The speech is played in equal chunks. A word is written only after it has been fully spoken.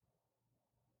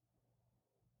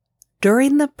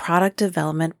During the product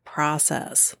development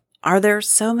process, are there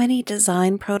so many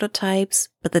design prototypes,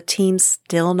 but the team's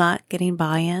still not getting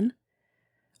buy-in?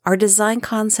 Are design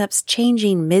concepts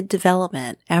changing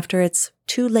mid-development after it's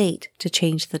too late to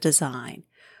change the design?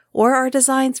 Or are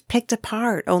designs picked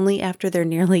apart only after they're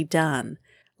nearly done?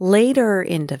 Later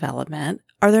in development,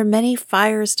 are there many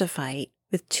fires to fight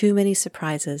with too many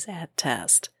surprises at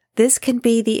test? This can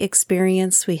be the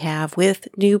experience we have with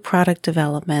new product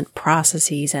development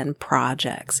processes and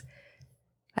projects.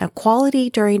 Quality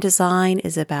during design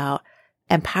is about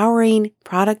empowering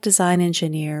product design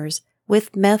engineers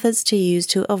with methods to use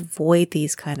to avoid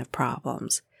these kind of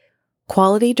problems.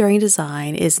 Quality during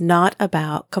design is not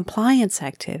about compliance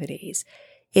activities.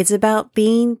 It's about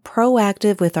being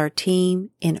proactive with our team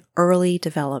in early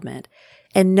development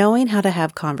and knowing how to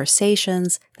have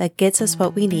conversations that gets us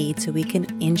what we need so we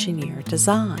can engineer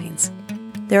designs.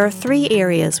 There are 3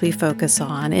 areas we focus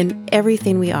on in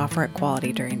everything we offer at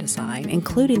Quality During Design,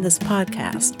 including this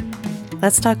podcast.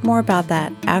 Let's talk more about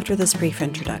that after this brief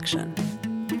introduction.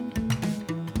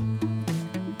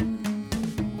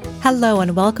 Hello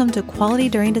and welcome to Quality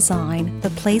During Design, the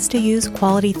place to use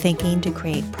quality thinking to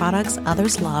create products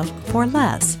others love for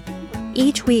less.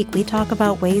 Each week we talk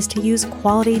about ways to use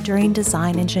quality during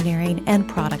design engineering and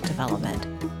product development.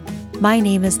 My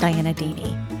name is Diana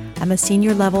Deeney. I'm a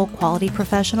senior level quality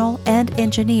professional and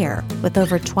engineer with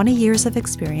over 20 years of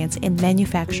experience in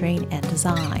manufacturing and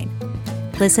design.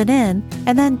 Listen in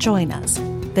and then join us.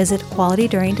 Visit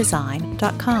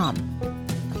qualityduringdesign.com.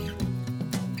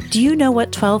 Do you know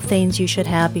what 12 things you should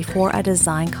have before a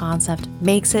design concept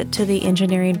makes it to the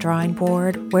engineering drawing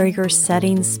board where you're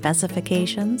setting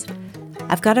specifications?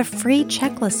 I've got a free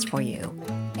checklist for you,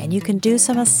 and you can do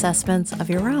some assessments of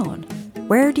your own.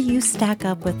 Where do you stack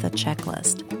up with the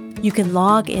checklist? You can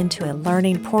log into a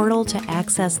learning portal to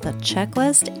access the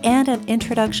checklist and an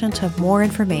introduction to more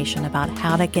information about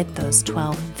how to get those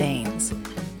 12 things.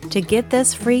 To get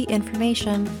this free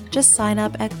information, just sign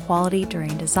up at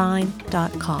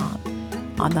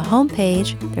qualityduringdesign.com. On the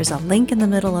homepage, there's a link in the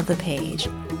middle of the page.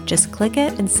 Just click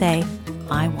it and say,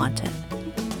 I want it.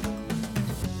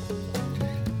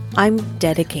 I'm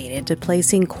dedicated to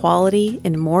placing quality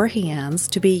in more hands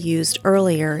to be used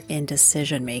earlier in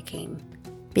decision making.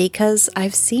 Because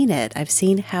I've seen it. I've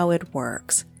seen how it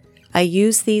works. I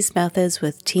use these methods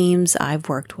with teams I've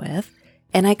worked with,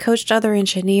 and I coached other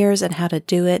engineers on how to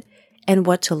do it and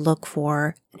what to look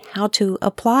for and how to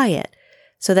apply it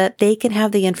so that they can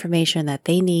have the information that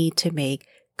they need to make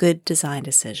good design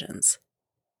decisions.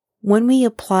 When we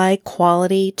apply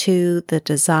quality to the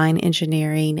design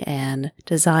engineering and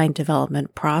design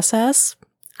development process,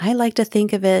 I like to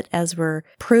think of it as we're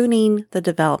pruning the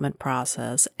development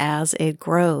process as it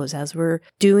grows, as we're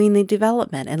doing the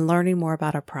development and learning more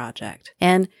about a project.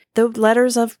 And the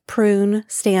letters of prune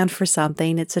stand for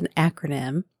something. It's an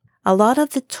acronym. A lot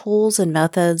of the tools and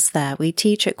methods that we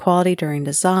teach at Quality During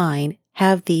Design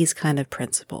have these kind of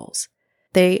principles.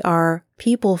 They are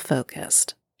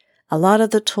people-focused. A lot of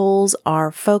the tools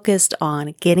are focused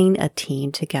on getting a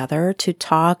team together to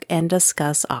talk and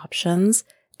discuss options,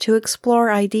 to explore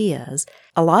ideas.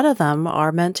 A lot of them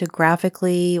are meant to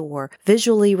graphically or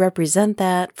visually represent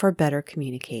that for better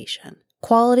communication.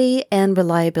 Quality and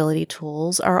reliability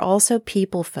tools are also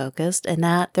people-focused in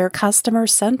that they're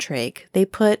customer-centric. They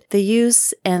put the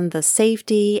use and the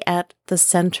safety at the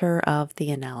center of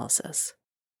the analysis.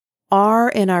 R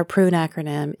in our PRUNE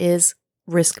acronym is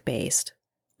risk-based.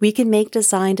 We can make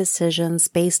design decisions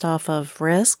based off of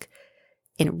risk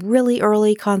in really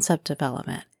early concept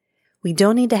development. We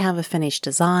don't need to have a finished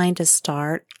design to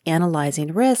start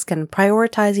analyzing risk and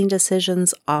prioritizing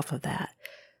decisions off of that.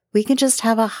 We can just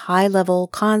have a high-level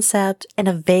concept and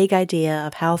a vague idea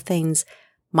of how things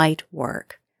might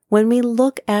work. When we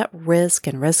look at risk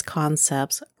and risk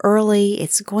concepts early,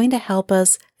 it's going to help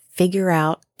us figure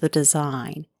out the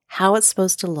design, how it's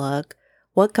supposed to look,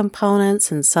 what components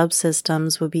and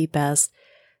subsystems would be best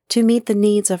to meet the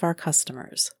needs of our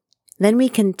customers. Then we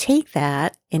can take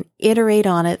that and iterate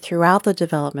on it throughout the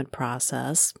development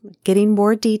process, getting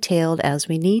more detailed as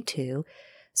we need to,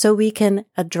 so we can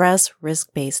address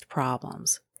risk-based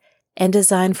problems and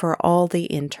design for all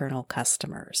the internal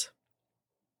customers.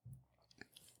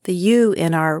 The U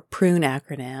in our PRUNE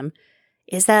acronym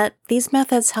is that these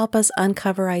methods help us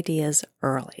uncover ideas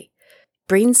early,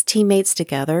 brings teammates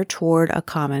together toward a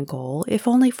common goal, if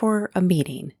only for a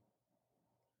meeting.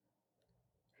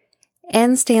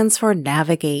 N stands for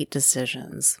navigate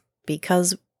decisions,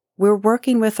 because we're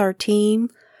working with our team,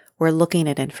 we're looking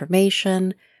at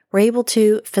information, we're able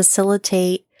to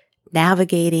facilitate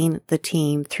navigating the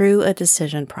team through a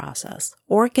decision process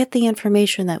or get the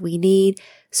information that we need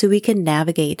so we can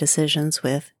navigate decisions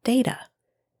with data.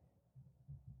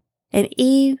 And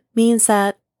E means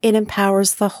that it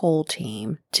empowers the whole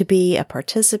team to be a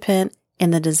participant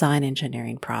in the design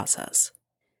engineering process.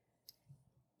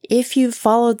 If you've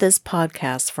followed this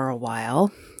podcast for a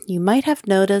while, you might have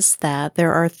noticed that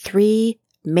there are 3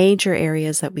 major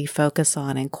areas that we focus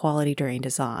on in quality during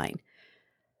design.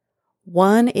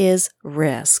 One is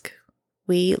risk.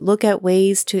 We look at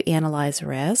ways to analyze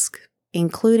risk,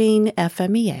 including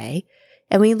FMEA,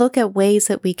 and we look at ways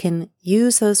that we can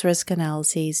use those risk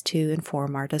analyses to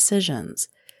inform our decisions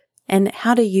and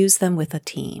how to use them with a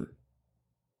team.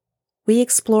 We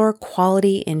explore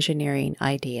quality engineering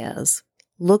ideas,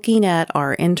 looking at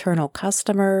our internal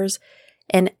customers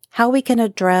and how we can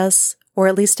address or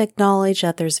at least acknowledge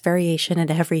that there's variation in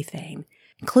everything,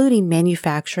 including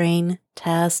manufacturing,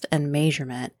 test, and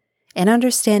measurement, and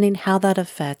understanding how that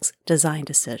affects design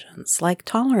decisions like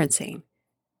tolerancing.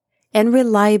 And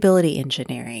reliability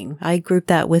engineering, I group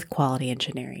that with quality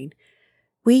engineering.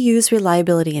 We use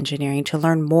reliability engineering to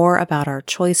learn more about our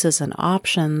choices and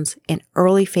options in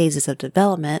early phases of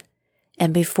development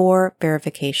and before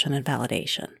verification and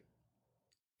validation.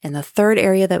 And the third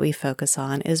area that we focus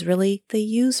on is really the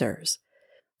users.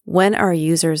 When our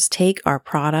users take our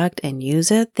product and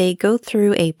use it, they go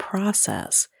through a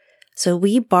process. So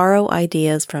we borrow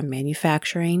ideas from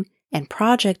manufacturing and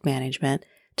project management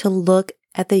to look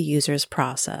at the user's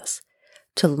process,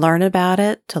 to learn about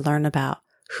it, to learn about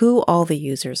who all the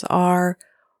users are,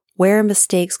 where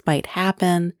mistakes might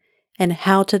happen, and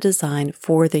how to design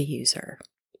for the user.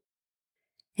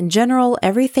 In general,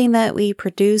 everything that we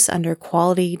produce under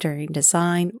quality during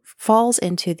design falls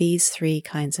into these 3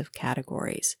 kinds of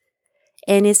categories.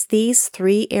 And it's these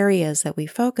 3 areas that we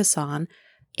focus on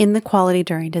in the Quality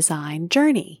During Design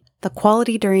journey. The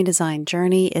Quality During Design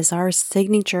journey is our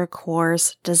signature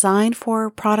course designed for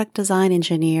product design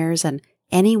engineers and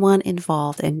anyone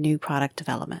involved in new product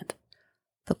development.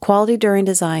 The Quality During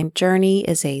Design journey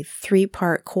is a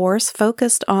 3-part course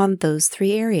focused on those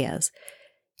 3 areas.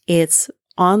 It's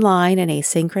online and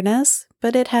asynchronous,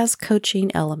 but it has coaching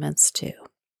elements too.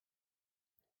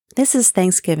 This is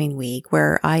Thanksgiving week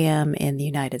where I am in the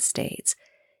United States,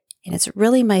 and it's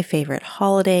really my favorite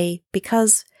holiday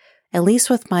because, at least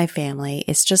with my family,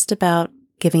 it's just about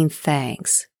giving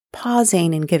thanks,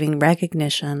 pausing and giving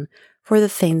recognition for the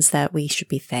things that we should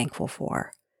be thankful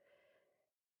for.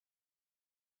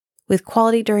 With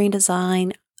Quality During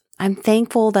Design, I'm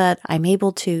thankful that I'm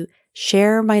able to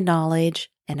share my knowledge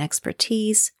and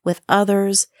expertise with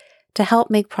others to help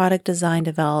make product design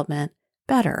development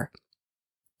better,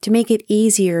 to make it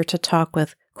easier to talk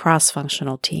with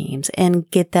cross-functional teams and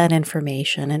get that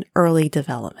information in early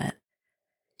development.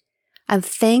 I'm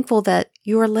thankful that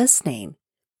you're listening.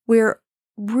 We're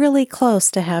really close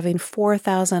to having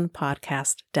 4,000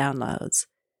 podcast downloads.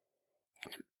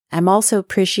 I'm also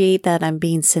appreciate that I'm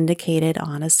being syndicated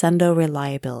on Ascendo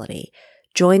Reliability,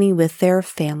 joining with their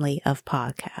family of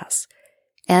podcasts.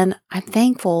 And I'm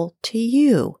thankful to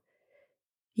you.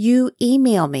 You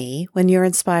email me when you're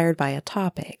inspired by a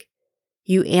topic.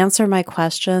 You answer my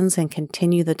questions and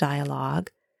continue the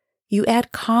dialogue. You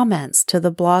add comments to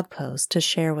the blog post to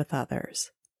share with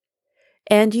others.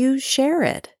 And you share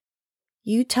it.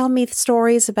 You tell me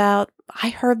stories about, I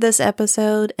heard this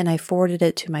episode and I forwarded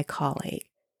it to my colleague.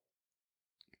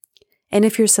 And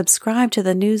if you're subscribed to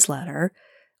the newsletter,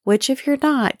 which if you're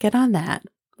not, get on that.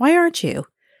 Why aren't you?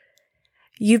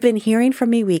 You've been hearing from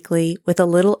me weekly with a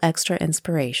little extra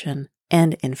inspiration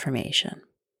and information.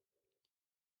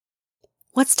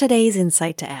 What's today's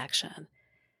insight to action?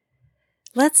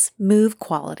 Let's move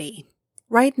quality.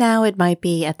 Right now, it might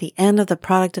be at the end of the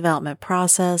product development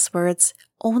process where it's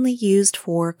only used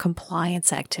for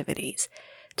compliance activities,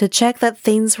 to check that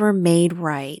things were made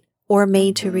right or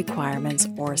made to requirements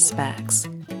or specs.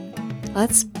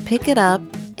 Let's pick it up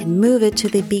and move it to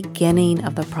the beginning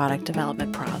of the product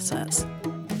development process.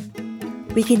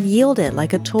 We can yield it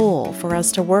like a tool for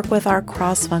us to work with our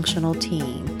cross-functional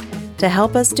team to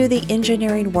help us do the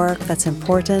engineering work that's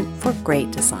important for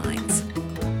great designs.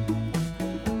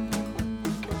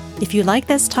 If you like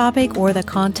this topic or the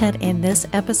content in this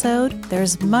episode,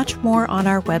 there's much more on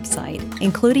our website,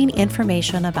 including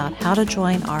information about how to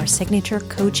join our signature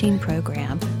coaching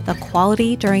program, the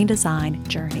Quality During Design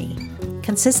Journey.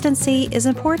 Consistency is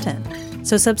important,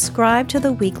 so subscribe to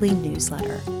the weekly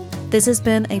newsletter. This has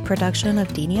been a production of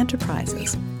Dini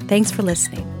Enterprises. Thanks for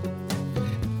listening.